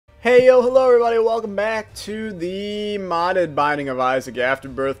Hey yo, hello everybody, welcome back to the modded Binding of Isaac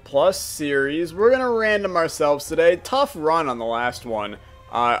Afterbirth Plus series. We're gonna random ourselves today. Tough run on the last one.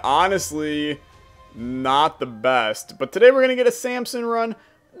 Honestly, not the best. But today we're gonna get a Samson run.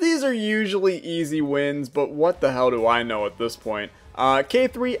 These are usually easy wins, but what the hell do I know at this point?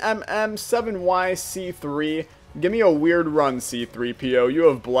 K3MM7YC3. Give me a weird run, C3PO. You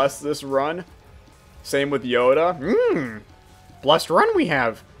have blessed this run. Same with Yoda. Blessed run we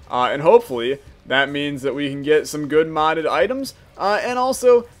have. And hopefully, that means that we can get some good modded items, and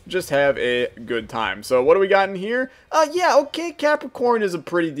also just have a good time. So what do we got in here? Yeah, okay, Capricorn is a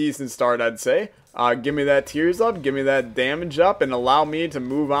pretty decent start, I'd say. Give me that tears up, give me that damage up, and allow me to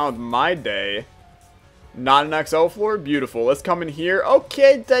move on with my day. Not an XL floor? Beautiful. Let's come in here.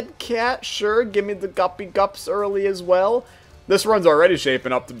 Okay, dead cat, sure. Give me the guppy gups early as well. This run's already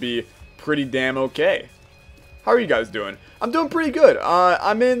shaping up to be pretty damn okay. How are you guys doing? I'm doing pretty good.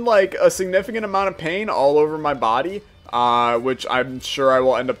 I'm in like a significant amount of pain all over my body, which I'm sure I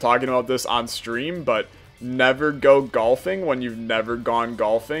will end up talking about this on stream, but never go golfing when you've never gone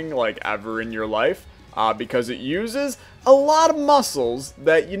golfing like ever in your life, because it uses a lot of muscles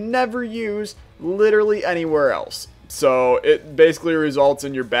that you never use literally anywhere else. So it basically results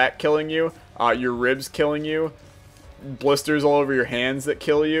in your back killing you, your ribs killing you, blisters all over your hands that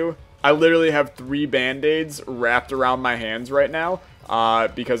kill you. I literally have 3 band-aids wrapped around my hands right now,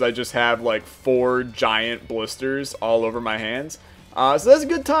 because I just have like 4 giant blisters all over my hands. So that's a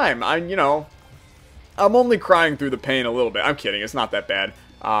good time. I'm only crying through the pain a little bit. I'm kidding, it's not that bad.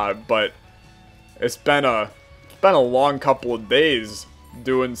 But it's been a long couple of days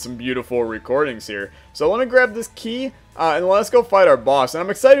doing some beautiful recordings here. So let me grab this key, and let's go fight our boss. And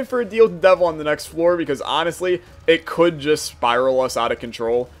I'm excited for a deal with the devil on the next floor, because honestly, it could just spiral us out of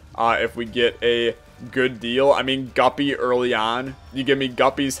control. If we get a good deal. I mean, Guppy early on. You give me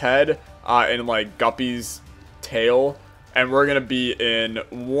Guppy's head and like Guppy's tail, and we're gonna be in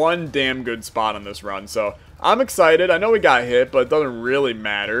one damn good spot on this run. So I'm excited. I know we got hit, but it doesn't really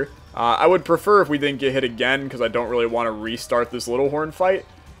matter. I would prefer if we didn't get hit again, because I don't really want to restart this Little Horn fight.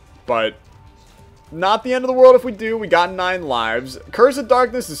 But not the end of the world if we do. We got 9 lives. Curse of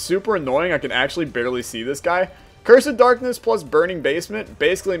Darkness is super annoying. I can actually barely see this guy. Curse of Darkness plus Burning Basement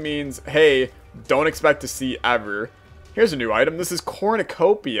basically means, hey, don't expect to see ever. Here's a new item. This is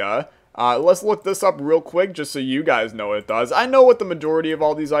Cornucopia. Let's look this up real quick just so you guys know what it does. I know what the majority of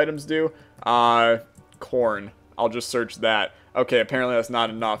all these items do. Corn. I'll just search that. Okay, apparently that's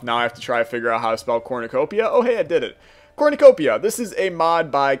not enough. Now I have to try to figure out how to spell Cornucopia. Oh, hey, I did it. Cornucopia. This is a mod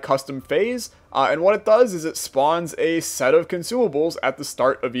by Custom Phase. And what it does is it spawns a set of consumables at the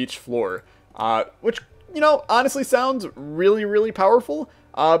start of each floor. Which, you know, honestly sounds really, really powerful,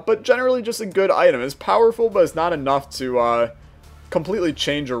 but generally just a good item. It's powerful, but it's not enough to completely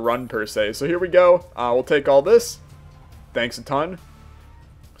change a run per se. So here we go. We'll take all this. Thanks a ton.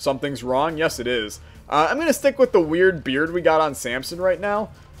 Something's wrong? Yes, it is. I'm going to stick with the weird beard we got on Samson right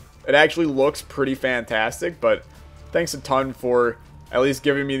now. It actually looks pretty fantastic, but thanks a ton for at least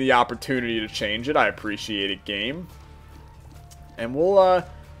giving me the opportunity to change it. I appreciate it, game. And we'll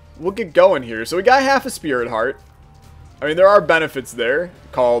get going here. So we got half a spirit heart. I mean, there are benefits there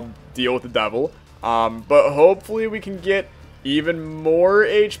called deal with the devil. But hopefully we can get even more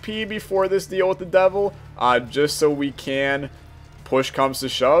HP before this deal with the devil. Just so we can, push comes to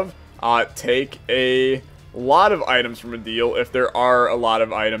shove, take a lot of items from a deal if there are a lot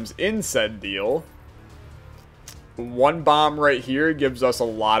of items in said deal. 1 bomb right here gives us a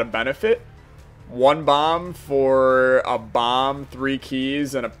lot of benefit. 1 bomb for a bomb, 3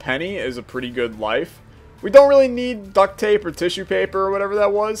 keys, and a penny is a pretty good life. We don't really need duct tape or tissue paper or whatever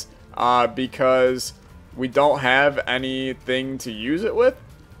that was, because we don't have anything to use it with.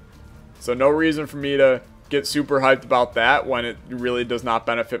 So no reason for me to get super hyped about that when it really does not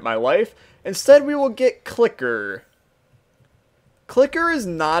benefit my life. Instead, we will get Clicker. Clicker is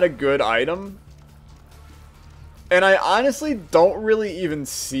not a good item, and I honestly don't really even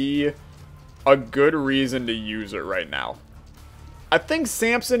see a good reason to use it right now. I think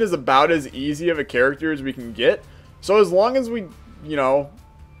Samson is about as easy of a character as we can get. So as long as we, you know,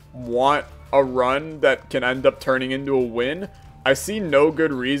 want a run that can end up turning into a win, I see no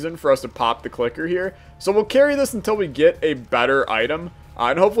good reason for us to pop the Clicker here. So we'll carry this until we get a better item.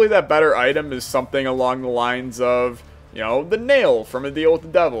 And hopefully that better item is something along the lines of, you know, the nail from a deal with the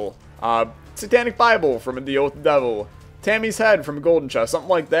devil. Satanic Bible from a deal with the devil. Tammy's head from a golden chest. Something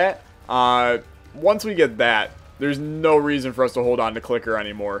like that. Once we get that, there's no reason for us to hold on to Clicker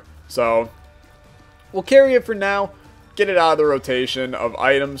anymore. So we'll carry it for now, get it out of the rotation of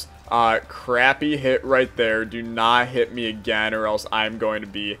items. Crappy hit right there. Do not hit me again or else I'm going to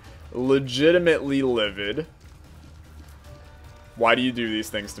be legitimately livid. Why do you do these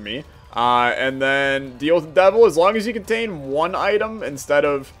things to me? And then deal with the devil. As long as you contain one item instead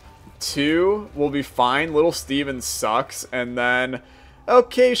of two, we'll be fine. Little Steven sucks. And then,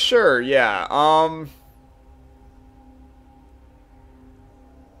 okay, sure, yeah.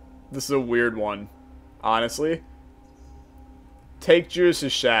 This is a weird one, honestly. Take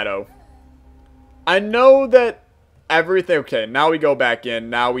Judas' Shadow. I know that everything... Okay, now we go back in.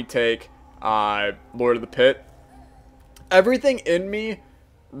 Now we take Lord of the Pit. Everything in me...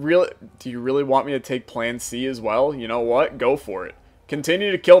 Really, do you really want me to take Plan C as well? You know what? Go for it.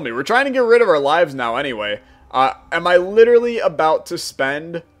 Continue to kill me. We're trying to get rid of our lives now anyway. Am I literally about to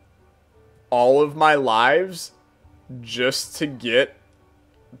spend all of my lives just to get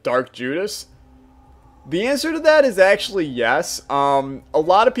Dark Judas? The answer to that is actually yes. A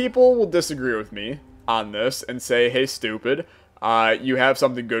lot of people will disagree with me on this and say, hey, stupid, you have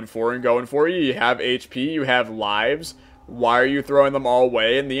something good going for you. You have HP, you have lives. Why are you throwing them all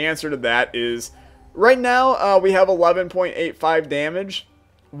away? And the answer to that is, right now, we have 11.85 damage.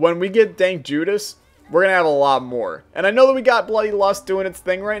 When we get Dank Judas, we're going to have a lot more. And I know that we got Bloody Lust doing its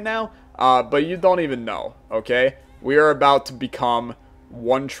thing right now, but you don't even know, okay? We are about to become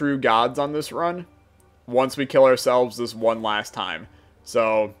one true gods on this run once we kill ourselves this one last time.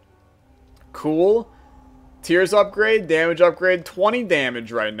 So, cool. Tears upgrade, damage upgrade, 20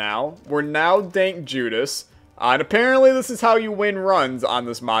 damage right now. We're now Dank Judas. And apparently this is how you win runs on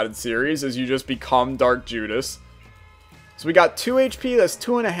this modded series, is you just become Dark Judas. So we got 2 HP, that's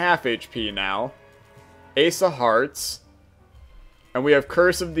 2.5 HP now. Ace of Hearts. And we have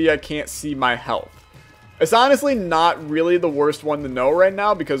Curse of the I Can't See My Health. It's honestly not really the worst one to know right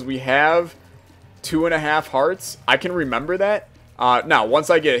now, because we have 2.5 hearts. I can remember that. Now,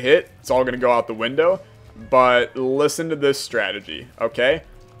 once I get hit, it's all going to go out the window. But listen to this strategy, okay?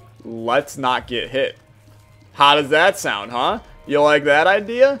 Let's not get hit. How does that sound, huh? You like that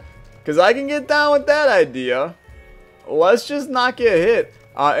idea? Because I can get down with that idea. Let's just not get hit.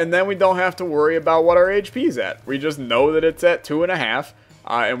 And then we don't have to worry about what our HP's at. We just know that it's at 2.5.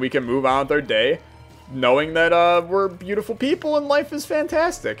 And we can move on with our day, knowing that we're beautiful people and life is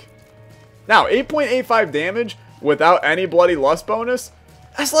fantastic. Now, 8.85 damage without any Bloody Lust bonus.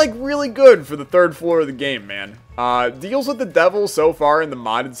 That's like really good for the third floor of the game, man. Deals with the devil so far in the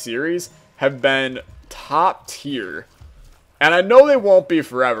modded series have been top tier. And I know they won't be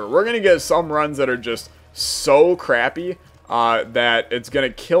forever. We're going to get some runs that are just so crappy that it's going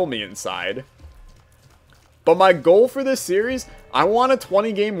to kill me inside. But my goal for this series, I want a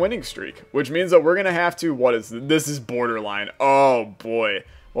 20-game winning streak, which means that we're going to have to, this is borderline. Oh, boy.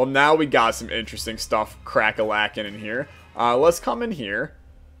 Well, now we got some interesting stuff crack-a-lacking in here. Let's come in here.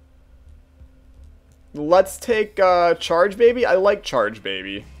 Let's take Charge Baby. I like Charge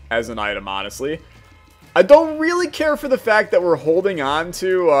Baby as an item, honestly. I don't really care for the fact that we're holding on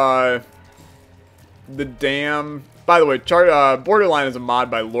to the damn... By the way, Borderline is a mod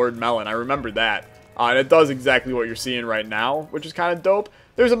by Lord Melon. I remember that. And it does exactly what you're seeing right now, which is kind of dope.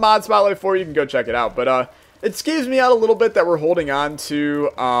 There's a mod spotlight for you. You can go check it out. But it scares me out a little bit that we're holding on to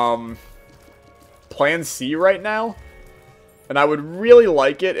Plan C right now. And I would really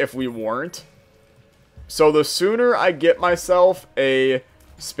like it if we weren't. So the sooner I get myself a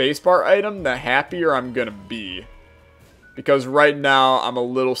spacebar item, the happier I'm going to be. Because right now, I'm a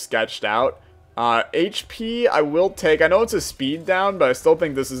little sketched out. HP, I will take. I know it's a speed down, but I still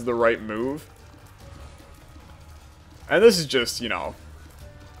think this is the right move. And this is just, you know,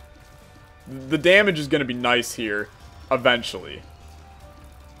 the damage is going to be nice here eventually.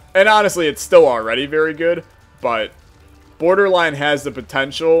 And honestly, it's still already very good, but Borderline has the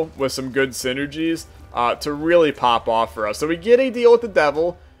potential with some good synergies to really pop off for us. So we get a deal with the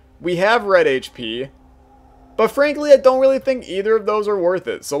devil. We have red HP. But frankly, I don't really think either of those are worth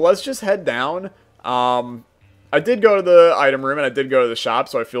it. So let's just head down. I did go to the item room and I did go to the shop,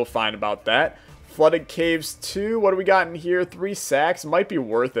 so I feel fine about that. Flooded Caves 2. What do we got in here? 3 sacks. Might be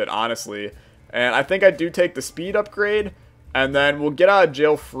worth it, honestly. And I think I do take the speed upgrade. And then we'll get out of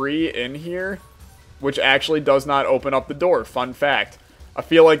jail free in here, which actually does not open up the door. Fun fact. I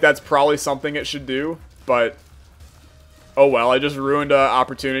feel like that's probably something it should do, but oh well. I just ruined an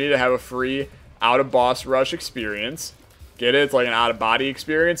opportunity to have a free out-of-boss rush experience. Get it? It's like an out-of-body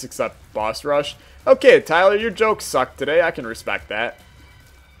experience, except boss rush. Okay, Tyler, your jokes suck today. I can respect that.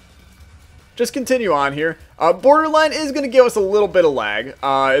 Just continue on here. Borderline is going to give us a little bit of lag.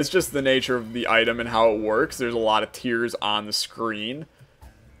 It's just the nature of the item and how it works. There's a lot of tears on the screen.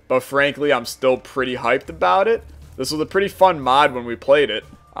 But frankly, I'm still pretty hyped about it. This was a pretty fun mod when we played it.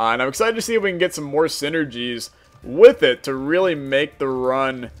 And I'm excited to see if we can get some more synergies with it to really make the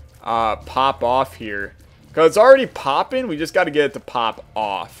run pop off here. Because it's already popping, we just got to get it to pop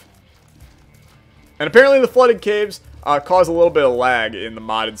off. And apparently the flooded caves cause a little bit of lag in the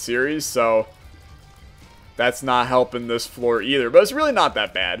modded series, so that's not helping this floor either. But it's really not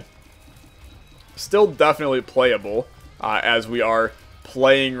that bad. Still definitely playable as we are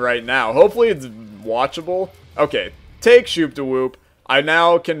playing right now. Hopefully it's watchable. Okay, take Shoop to Whoop. I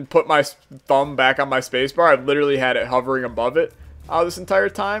now can put my thumb back on my spacebar. I've literally had it hovering above it this entire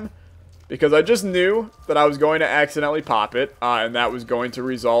time. Because I just knew that I was going to accidentally pop it. And that was going to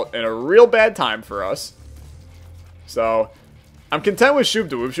result in a real bad time for us. So, I'm content with Shoop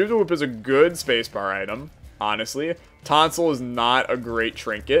to Whoop. Shoop to Whoop is a good spacebar item, honestly. Tonsil is not a great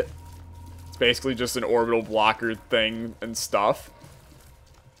trinket. It's basically just an orbital blocker thing and stuff.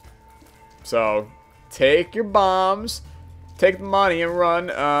 So, take your bombs. Take the money and run.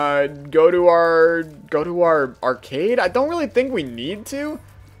 Go to our arcade. I don't really think we need to.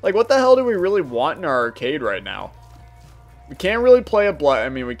 Like, what the hell do we really want in our arcade right now? We can't really play a blood. I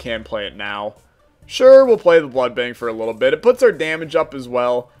mean, we can play it now. Sure, we'll play the blood bank for a little bit. It puts our damage up as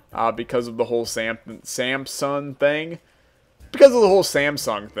well because of the whole Samsung thing. Because of the whole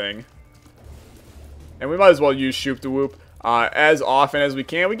Samsung thing. And we might as well use Shoop to Whoop as often as we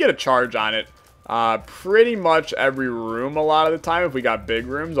can. We get a charge on it. Pretty much every room a lot of the time if we got big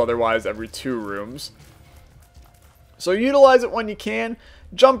rooms, otherwise every 2 rooms. So utilize it when you can.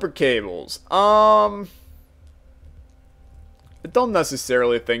 Jumper cables. I don't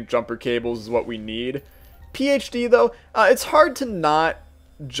necessarily think jumper cables is what we need. PhD though, it's hard to not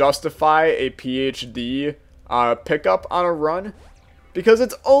justify a PhD pickup on a run because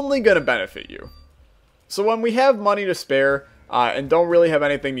it's only going to benefit you. So when we have money to spare and don't really have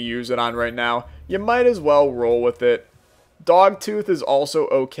anything to use it on right now, you might as well roll with it. Dogtooth is also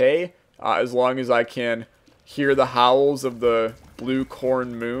okay, as long as I can hear the howls of the blue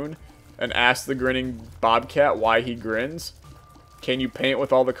corn moon and ask the grinning bobcat why he grins. Can you paint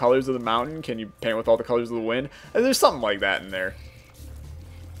with all the colors of the mountain? Can you paint with all the colors of the wind? And there's something like that in there.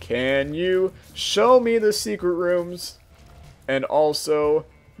 Can you show me the secret rooms? And also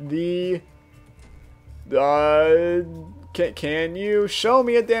the... Can you show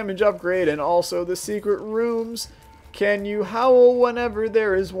me a damage upgrade and also the secret rooms? Can you howl whenever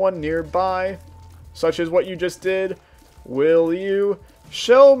there is one nearby? Such as what you just did. Will you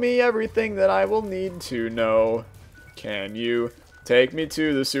show me everything that I will need to know? Can you take me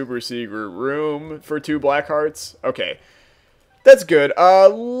to the super secret room for 2 black hearts? Okay. That's good.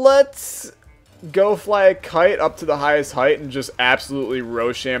 Let's go fly a kite up to the highest height and just absolutely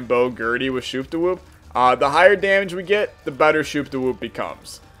Rochambeau Gertie with Shoop to Whoop. The higher damage we get, the better Shoop to Whoop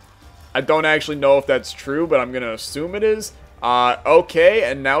becomes. I don't actually know if that's true, but I'm going to assume it is. Okay,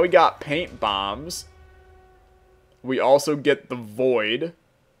 and now we got paint bombs. We also get the void.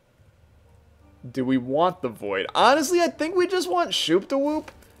 Do we want the void? Honestly, I think we just want Shoop to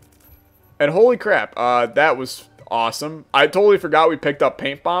Whoop. And holy crap, that was awesome. I totally forgot we picked up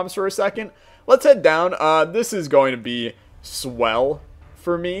paint bombs for a second. Let's head down. This is going to be swell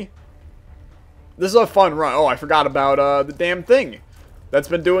for me. This is a fun run. Oh, I forgot about the damn thing. That's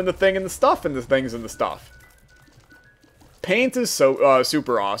been doing the thing and the stuff and the things and the stuff. Paint is so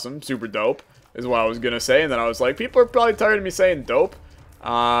super awesome, super dope, is what I was going to say. And then I was like, people are probably tired of me saying dope.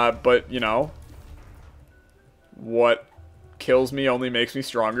 But, you know, what kills me only makes me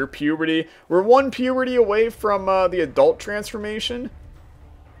stronger. Puberty. We're 1 puberty away from the adult transformation,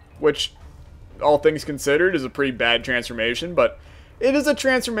 which, all things considered, is a pretty bad transformation, but it is a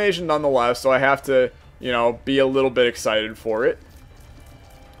transformation nonetheless, so I have to, you know, be a little bit excited for it.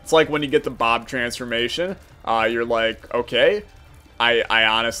 It's like when you get the Bob transformation, you're like, okay, I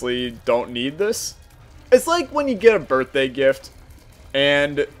honestly don't need this. It's like when you get a birthday gift,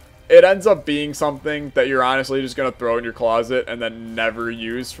 and it ends up being something that you're honestly just going to throw in your closet and then never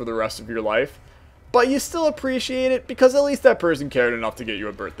use for the rest of your life. But you still appreciate it because at least that person cared enough to get you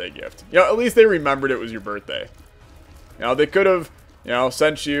a birthday gift. You know, at least they remembered it was your birthday. You know, they could have, you know,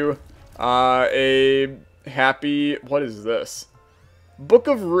 sent you a happy... What is this? Book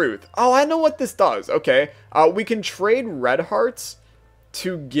of Ruth. Oh, I know what this does. Okay. We can trade red hearts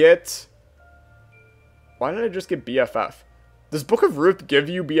to get... Why did I just get BFF? Does Book of Ruth give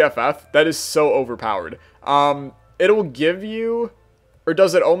you BFF? That is so overpowered. It'll give you... Or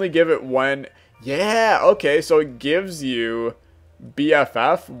does it only give it when... Yeah, okay, so it gives you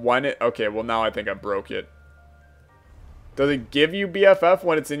BFF when it... Okay, well now I think I broke it. Does it give you BFF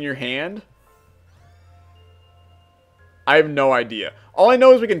when it's in your hand? I have no idea. All I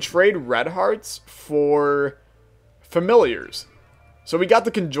know is we can trade red hearts for familiars. So we got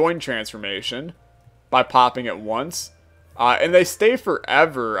the conjoined transformation by popping it once. And they stay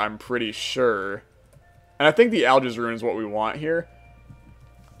forever, I'm pretty sure. And I think the Alga's Rune is what we want here.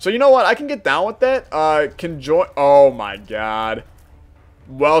 So you know what? I can get down with that. Conjoin... Oh my god.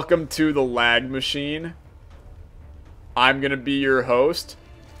 Welcome to the lag machine. I'm going to be your host,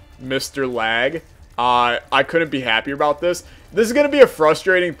 Mr. Lag. I couldn't be happier about this. This is going to be a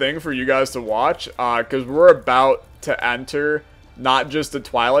frustrating thing for you guys to watch. Because we're about to enter not just the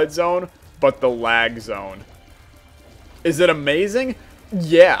Twilight Zone, but the lag zone. Is it amazing?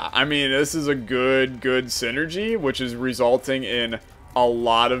 Yeah, I mean, this is a good synergy, which is resulting in a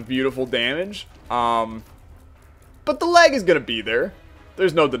lot of beautiful damage. But the lag is going to be there.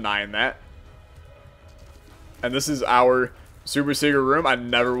 There's no denying that. And this is our super secret room. I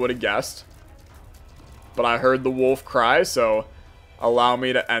never would have guessed. But I heard the wolf cry, so allow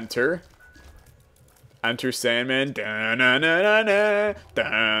me to enter. Enter Sandman. Da-na-na-na-na,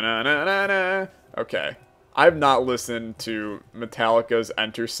 da-na-na-na-na. Okay. I've not listened to Metallica's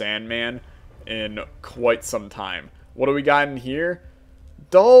Enter Sandman in quite some time. What do we got in here?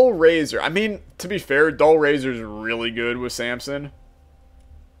 Dull Razor. I mean, to be fair, Dull Razor is really good with Samson.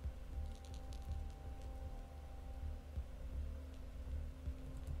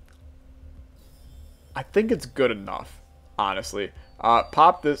 I think it's good enough, honestly.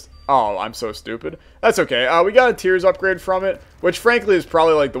 Pop this. Oh, I'm so stupid. That's okay. We got a Tears upgrade from it, which frankly is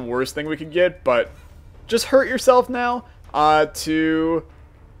probably like the worst thing we could get, but just hurt yourself now to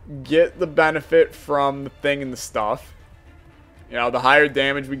get the benefit from the thing and the stuff. You know, the higher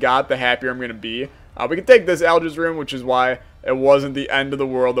damage we got, the happier I'm going to be. We can take this Alga's Rune, which is why it wasn't the end of the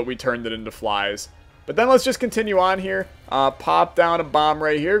world that we turned it into flies. But then let's just continue on here. Pop down a bomb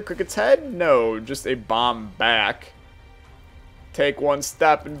right here. Cricket's head? No, just a bomb back. Take one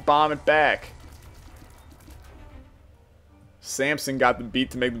step and bomb it back. Samson got the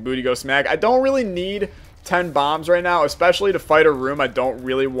beat to make the booty go smack. I don't really need 10 bombs right now, especially to fight a room I don't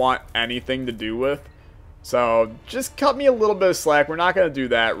really want anything to do with. So just cut me a little bit of slack. We're not going to do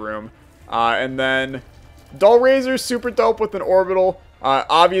that room. And then Dull Razor, super dope with an orbital.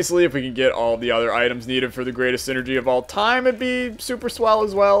 Obviously, if we can get all the other items needed for the greatest synergy of all time, it'd be super swell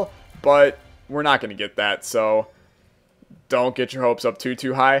as well. But we're not going to get that, so don't get your hopes up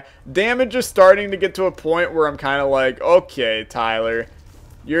too high. Damage is starting to get to a point where I'm kind of like, okay, Tyler,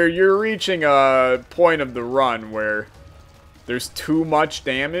 you're reaching a point of the run where there's too much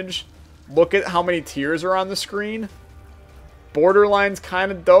damage. Look at how many tears are on the screen. Borderline's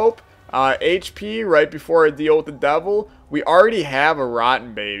kind of dope. HP right before I deal with the devil. We already have a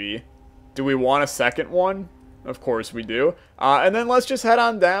rotten baby. Do we want a second one? Of course we do. And then let's just head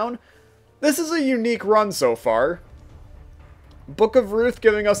on down. This is a unique run so far. Book of Ruth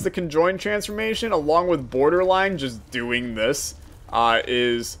giving us the conjoined transformation along with Borderline just doing this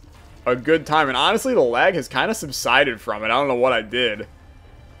is a good time. And honestly, the lag has kind of subsided from it. I don't know what I did.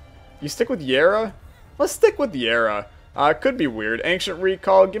 You stick with Yara? Let's stick with Yara. Could be weird. Ancient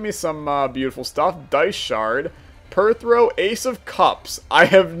Recall, give me some beautiful stuff. Dice Shard. Perthrow, Ace of Cups. I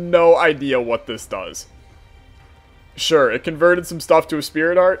have no idea what this does. Sure, it converted some stuff to a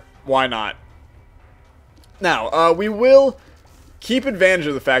Spirit Art. Why not? Now, we will keep advantage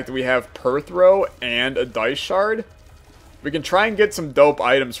of the fact that we have Perthrow and a Dice Shard. We can try and get some dope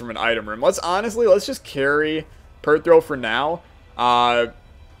items from an item room. Let's just carry Perthrow for now.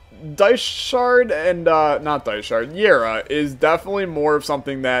 Dice Shard and, not Dice Shard, Yara is definitely more of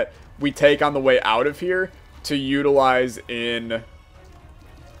something that we take on the way out of here to utilize in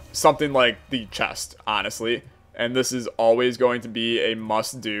something like the chest, honestly. And this is always going to be a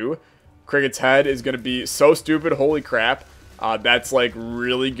must-do. Cricket's head is going to be so stupid, holy crap. That's, like,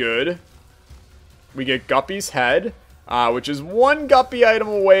 really good. We get Guppy's head, which is one Guppy item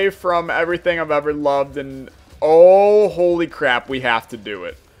away from everything I've ever loved. And, oh, holy crap, we have to do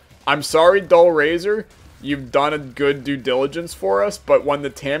it. I'm sorry, Dull Razor. You've done a good due diligence for us, but when the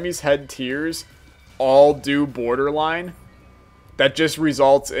Tammy's head tears all do Borderline, that just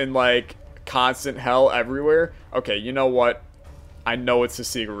results in, like, constant hell everywhere. Okay, you know what? I know it's a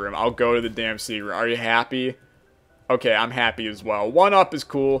secret room. I'll go to the damn secret room. Are you happy? Okay, I'm happy as well. 1-up is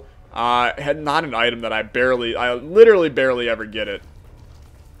cool. Had not an item that I literally barely ever get it.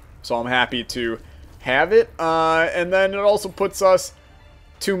 So I'm happy to have it. And then it also puts us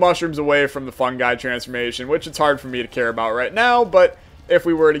 2 mushrooms away from the fungi transformation, which it's hard for me to care about right now, but if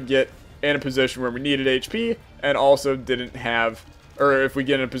we were to get in a position where we needed HP and also didn't have, or if we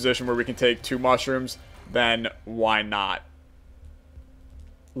get in a position where we can take 2 mushrooms, then why not?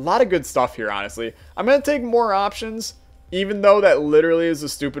 A lot of good stuff here, honestly. I'm going to take more options, even though that literally is the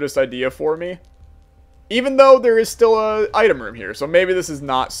stupidest idea for me. Even though there is still a item room here. So maybe this is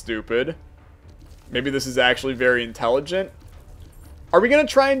not stupid. Maybe this is actually very intelligent. Are we going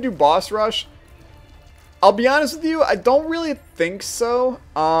to try and do boss rush? I'll be honest with you, I don't really think so.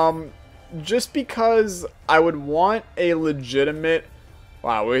 Just because I would want a legitimate...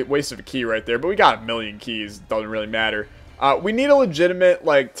 Wow, we wasted a key right there, but we got a million keys. Doesn't really matter. We need a legitimate,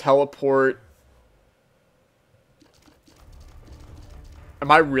 like, teleport. Am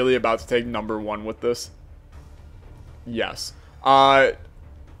I really about to take number 1 with this? Yes. I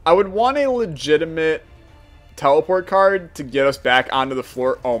would want a legitimate teleport card to get us back onto the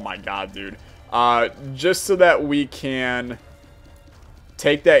floor. Oh my god, dude. Just so that we can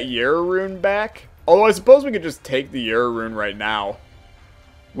take that Yara rune back. Although I suppose we could just take the Yara rune right now.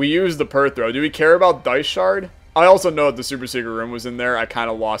 We used the per throw. Do we care about Dice Shard? I also know that the super secret room was in there. I kind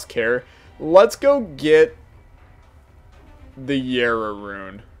of lost care. Let's go get the Yara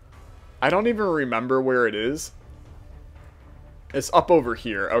rune. I don't even remember where it is. It's up over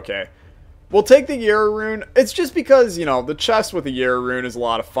here. Okay. We'll take the Yara rune. It's just because, you know, the chest with the Yara rune is a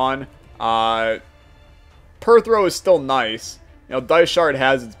lot of fun. Per throw is still nice. You know, Dice Shard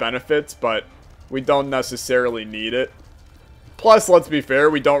has its benefits, but we don't necessarily need it. Plus, let's be fair,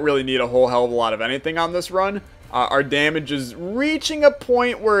 we don't really need a whole hell of a lot of anything on this run. Our damage is reaching a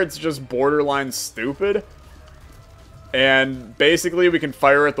point where it's just borderline stupid. And basically, we can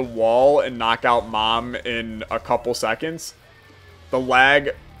fire at the wall and knock out Mom in a couple seconds. The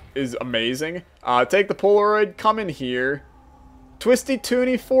lag is amazing. Take the Polaroid, come in here. Twisty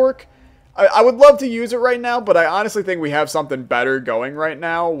Toonie Fork. I would love to use it right now, but I honestly think we have something better going right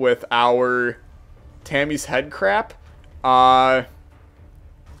now with our Tammy's Head crap. I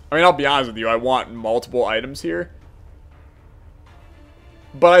mean, I'll be honest with you, I want multiple items here.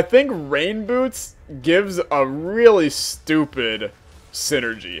 But I think Rain Boots gives a really stupid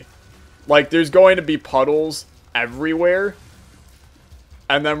synergy. Like, there's going to be puddles everywhere.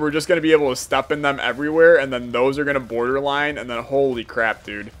 And then we're just going to be able to step in them everywhere. And then those are going to borderline. And then, holy crap,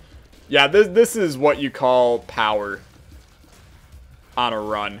 dude. Yeah, this is what you call power on a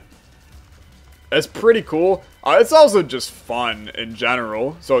run. It's pretty cool. It's also just fun in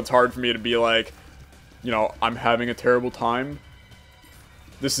general. So it's hard for me to be like, you know, I'm having a terrible time.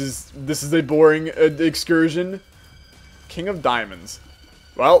 This is a boring excursion. King of Diamonds.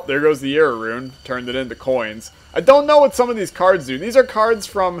 Well, there goes the Yara rune. Turned it into coins. I don't know what some of these cards do. These are cards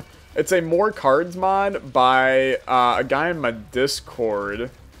from... It's a More Cards mod by a guy in my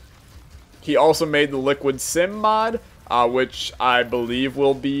Discord. He also made the Liquid Sim mod, which I believe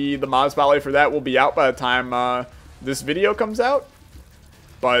will be... The mod spotlight for that will be out by the time this video comes out.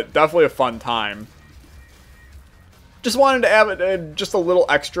 But definitely a fun time. Just wanted to add just a little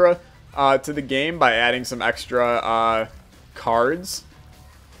extra to the game by adding some extra cards.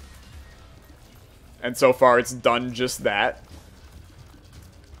 And so far it's done just that.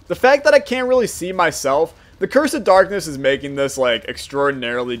 The fact that I can't really see myself, the Curse of Darkness is making this like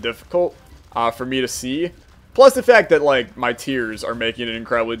extraordinarily difficult for me to see. Plus the fact that like my tears are making it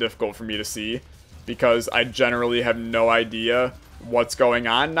incredibly difficult for me to see. Because I generally have no idea what's going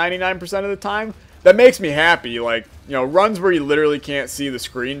on 99% of the time. That makes me happy. Like, you know, runs where you literally can't see the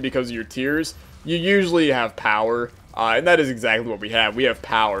screen because of your tears, you usually have power. And that is exactly what we have. We have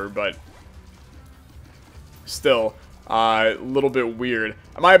power, but still a little bit weird.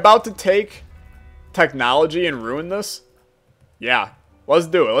 Am I about to take technology and ruin this? Yeah, let's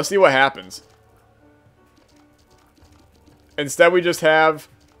do it. Let's see what happens. Instead, we just have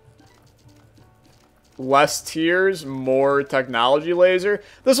less tears, more technology laser.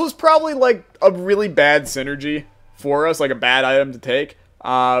 This was probably like a really bad synergy for us, like a bad item to take.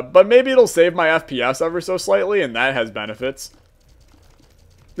 But maybe it'll save my FPS ever so slightly, and that has benefits.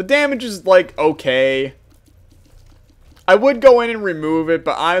 The damage is like okay. I would go in and remove it,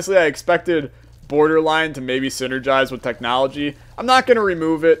 but honestly I expected Borderline to maybe synergize with technology. I'm not going to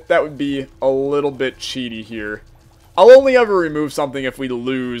remove it. That would be a little bit cheaty here. I'll only ever remove something if we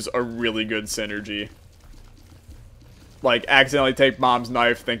lose a really good synergy. Like, accidentally take Mom's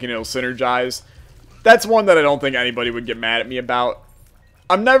knife thinking it'll synergize. That's one that I don't think anybody would get mad at me about.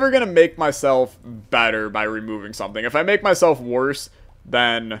 I'm never going to make myself better by removing something. If I make myself worse,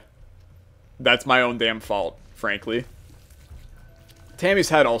 then that's my own damn fault, frankly. Tammy's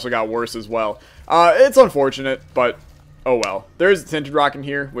head also got worse as well. It's unfortunate, but oh well. There's a Tinted Rock in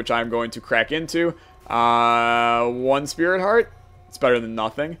here, which I'm going to crack into. One Spirit Heart. It's better than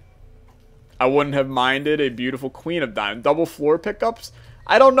nothing. I wouldn't have minded a beautiful Queen of Diamonds. Double floor pickups.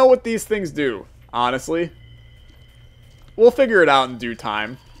 I don't know what these things do, honestly. We'll figure it out in due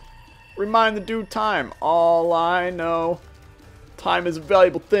time. Remind the due time. All I know. Time is a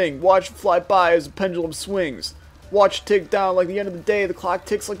valuable thing. Watch it fly by as the pendulum swings. Watch it tick down like the end of the day. The clock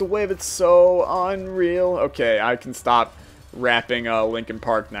ticks like the wave. It's so unreal. Okay, I can stop rapping Linkin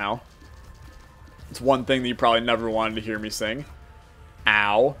Park now. It's one thing that you probably never wanted to hear me sing.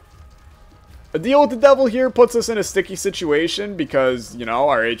 Ow. A deal with the devil here puts us in a sticky situation because, you know,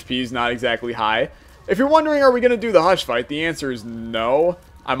 our HP is not exactly high. If you're wondering, are we going to do the Hush fight? The answer is no.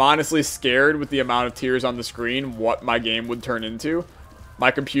 I'm honestly scared with the amount of tears on the screen what my game would turn into. My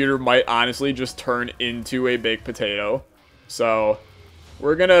computer might honestly just turn into a baked potato. So,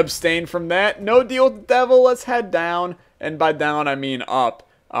 we're going to abstain from that. No deal with the devil. Let's head down. And by down, I mean up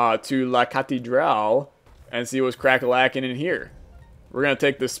to La Cathédrale and see what's crack-a-lacking in here. We're going to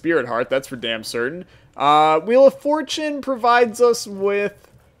take the Spirit Heart. That's for damn certain. Wheel of Fortune provides us with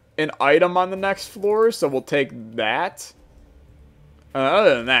an item on the next floor, so we'll take that.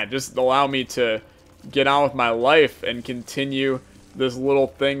 Other than that, just allow me to get on with my life and continue this little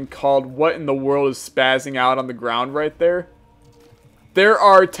thing called what in the world is spazzing out on the ground right there? There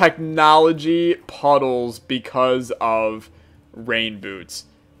are technology puddles because of rain boots.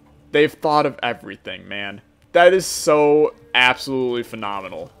 They've thought of everything, man. That is so absolutely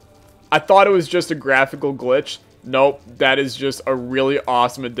phenomenal. I thought it was just a graphical glitch. Nope, that is just a really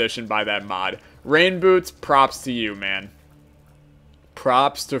awesome addition by that mod. Rain boots, props to you, man.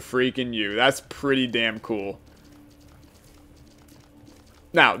 Props to freaking you. That's pretty damn cool.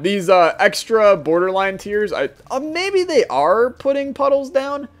 Now, these extra borderline tiers, maybe they are putting puddles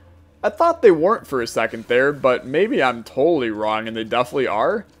down. I thought they weren't for a second there, but maybe I'm totally wrong and they definitely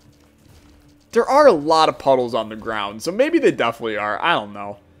are. There are a lot of puddles on the ground, so maybe they definitely are. I don't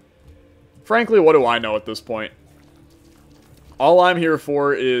know. Frankly, what do I know at this point? All I'm here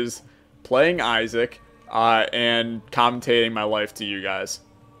for is playing Isaac and commentating my life to you guys.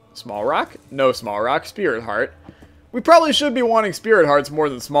 Small Rock? No Small Rock. Spirit Heart. We probably should be wanting Spirit Hearts more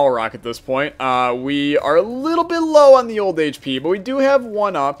than Small Rock at this point. We are a little bit low on the old HP, but we do have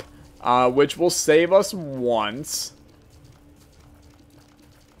one up, which will save us once.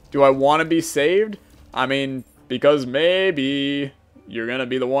 Do I want to be saved? I mean, because maybe you're going to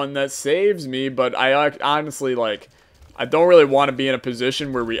be the one that saves me, but I honestly, like, I don't really want to be in a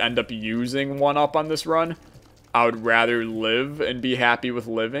position where we end up using one up on this run. I would rather live and be happy with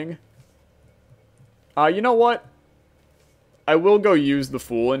living. You know what? I will go use the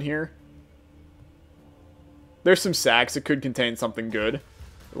Fool in here. There's some sacks that could contain something good.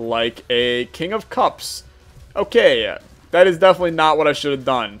 Like a King of Cups. Okay, that is definitely not what I should have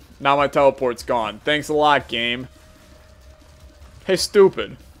done. Now my teleport's gone. Thanks a lot, game. Hey,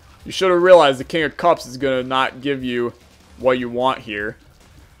 stupid. You should have realized the King of Cups is going to not give you what you want here.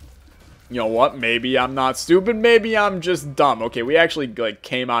 You know what? Maybe I'm not stupid. Maybe I'm just dumb. Okay, we actually like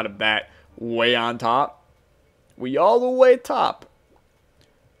came out of that way on top. We all the way top.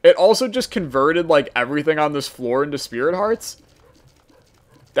 It also just converted like everything on this floor into Spirit Hearts.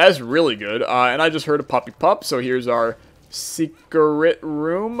 That's really good. And I just heard a puppy pup. So here's our secret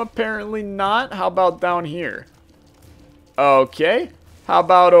room. Apparently not. How about down here? Okay. How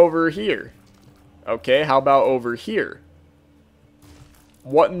about over here? Okay. How about over here?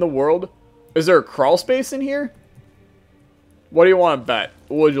 What in the world? Is there a crawl space in here? What do you want to bet?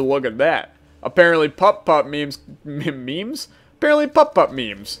 Would you look at that? Apparently pup memes. Memes? Apparently pup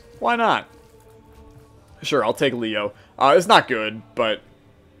memes. Why not? Sure, I'll take Leo. It's not good, but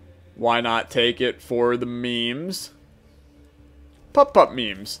why not take it for the memes? Pup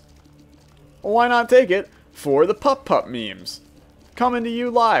memes. Why not take it for the pup memes? Coming to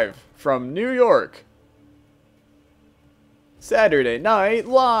you live from New York. Saturday Night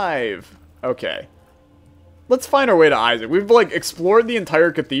Live. Okay. Let's find our way to Isaac. We've, like, explored the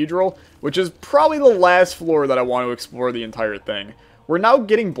entire cathedral, which is probably the last floor that I want to explore the entire thing. We're now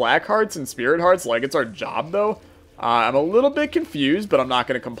getting black hearts and spirit hearts like it's our job, though. I'm a little bit confused, but I'm not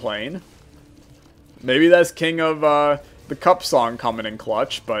going to complain. Maybe that's King of the Cup song coming in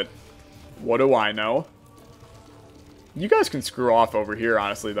clutch, but what do I know? You guys can screw off over here,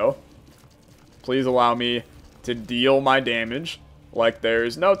 honestly, though. Please allow me to deal my damage like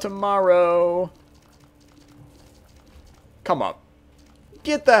there's no tomorrow. Come up.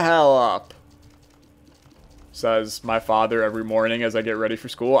 Get the hell up. Says my father every morning as I get ready for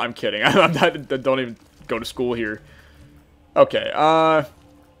school. I'm kidding. I'm not, I don't even go to school here. Okay,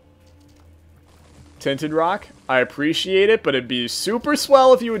 Tinted Rock. I appreciate it, but it'd be super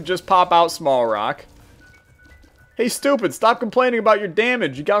swell if you would just pop out Small Rock. Hey, stupid, stop complaining about your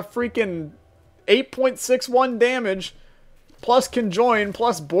damage. You got freaking 8.61 damage, plus Conjoin,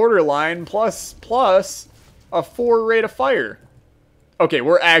 plus Borderline, plus a 4 rate of fire. Okay,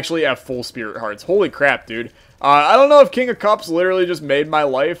 we're actually at full spirit hearts. Holy crap, dude. I don't know if King of Cups literally just made my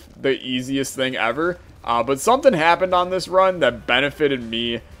life the easiest thing ever. But something happened on this run that benefited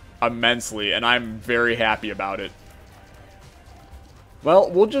me immensely, and I'm very happy about it. Well,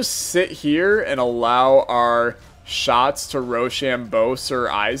 we'll just sit here and allow our shots to Rochambeau Sir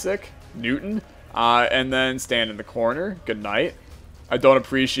Isaac Newton, and then stand in the corner. Good night. I don't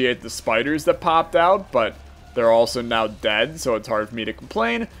appreciate the spiders that popped out, but they're also now dead, so it's hard for me to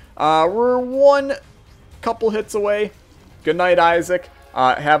complain. We're one couple hits away. Good night, Isaac.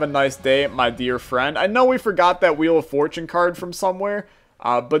 Have a nice day, my dear friend. I know we forgot that Wheel of Fortune card from somewhere,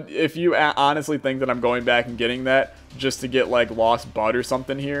 but if you honestly think that I'm going back and getting that just to get, like, Lost Bud or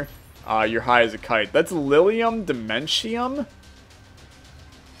something here, you're high as a kite. That's Lilium Dementium,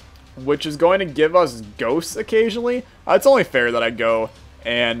 which is going to give us ghosts occasionally. It's only fair that I go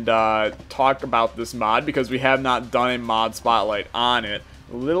and talk about this mod because we have not done a mod spotlight on it.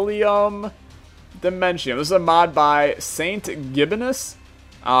 Lilium Dementium. This is a mod by Saint Gibbonus.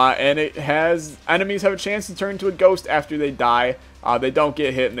 And it has enemies have a chance to turn into a ghost after they die. They don't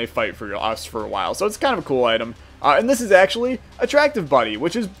get hit and they fight for us for a while. So it's kind of a cool item. And this is actually Attractive Buddy,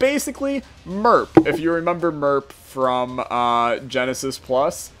 which is basically Merp, if you remember Merp from Genesis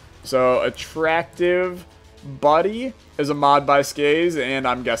Plus. So Attractive Buddy is a mod by Skaze, and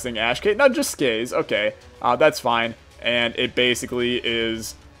I'm guessing Ashkate. No, just Skaze. Okay, that's fine. And it basically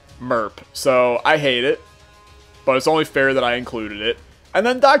is Merp. So I hate it, but it's only fair that I included it. And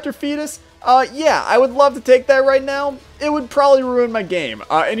then Dr. Fetus, yeah, I would love to take that right now. It would probably ruin my game.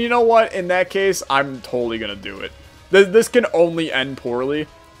 And you know what? In that case, I'm totally going to do it. This can only end poorly,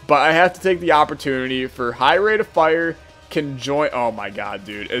 but I have to take the opportunity for high rate of fire, can join... Oh my god,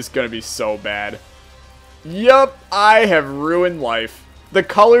 dude. It's going to be so bad. Yup, I have ruined life. The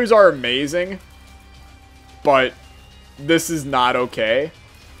colors are amazing, but this is not okay.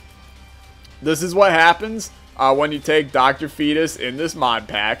 This is what happens when you take Dr. Fetus in this mod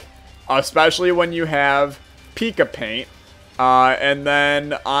pack, especially when you have Pika Paint, and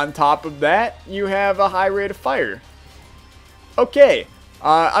then on top of that, you have a high rate of fire. Okay,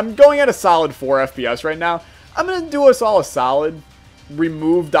 I'm going at a solid 4 FPS right now. I'm going to do us all a solid,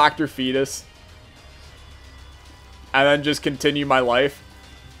 remove Dr. Fetus, and then just continue my life.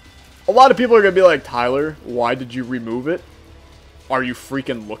 A lot of people are going to be like, Tyler, why did you remove it? Are you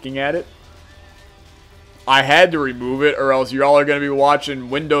freaking looking at it? I had to remove it, or else y'all are going to be watching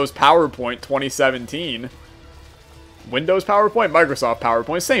Windows PowerPoint 2017. Windows PowerPoint? Microsoft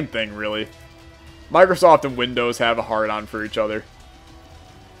PowerPoint? Same thing, really. Microsoft and Windows have a hard-on for each other.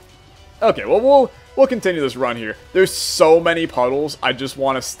 Okay, well, we'll continue this run here. There's so many puddles, I just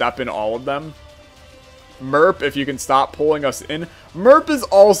want to step in all of them. Merp, if you can stop pulling us in. Merp is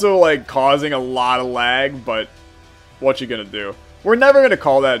also, like, causing a lot of lag, but what you gonna do? We're never gonna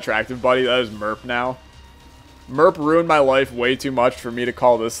call that Attractive Buddy. That is Merp now. Merp ruined my life way too much for me to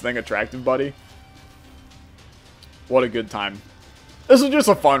call this thing Attractive Buddy. What a good time. This was just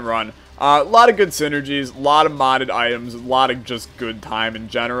a fun run. A lot of good synergies, a lot of modded items, a lot of just good time in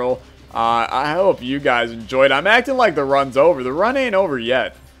general. I hope you guys enjoyed. I'm acting like the run's over. The run ain't over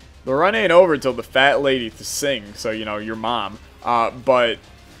yet. The run ain't over till the fat lady to sing, so, you know, your mom. But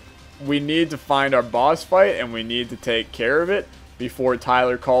we need to find our boss fight, and we need to take care of it before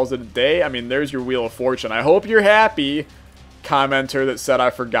Tyler calls it a day. I mean, there's your Wheel of Fortune. I hope you're happy, commenter that said I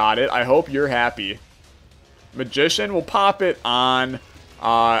forgot it. I hope you're happy. Magician, we'll pop it on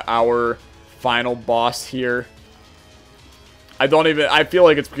our final boss here. I feel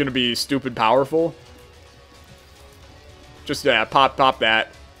like it's going to be stupid powerful. Just, yeah, pop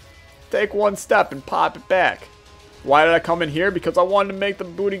that. Take one step and pop it back. Why did I come in here? Because I wanted to make the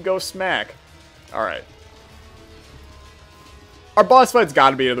booty go smack. Alright. Our boss fight's got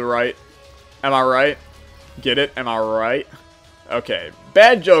to be to the right. Am I right? Get it? Am I right? Okay.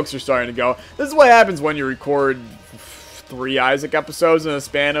 Bad jokes are starting to go. This is what happens when you record 3 Isaac episodes in a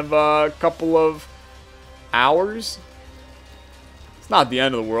span of a couple of hours. It's not the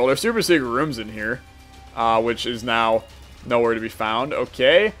end of the world. Our super secret room's in here, which is now nowhere to be found.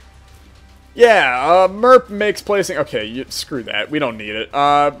 Okay. Yeah, Merp makes placing... Okay, screw that. We don't need it.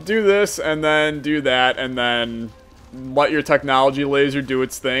 Do this, and then do that, and then let your technology laser do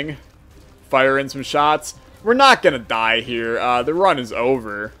its thing. Fire in some shots. We're not gonna die here. The run is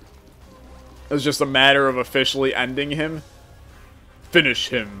over. It's just a matter of officially ending him. Finish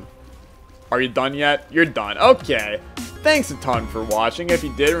him. Are you done yet? You're done. Okay. Thanks a ton for watching. If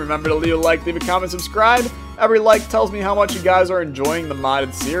you did, remember to leave a like, leave a comment, subscribe. Every like tells me how much you guys are enjoying the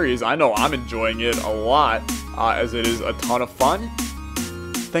modded series. I know I'm enjoying it a lot, as it is a ton of fun.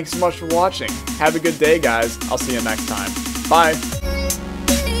 Thanks so much for watching. Have a good day, guys. I'll see you next time. Bye.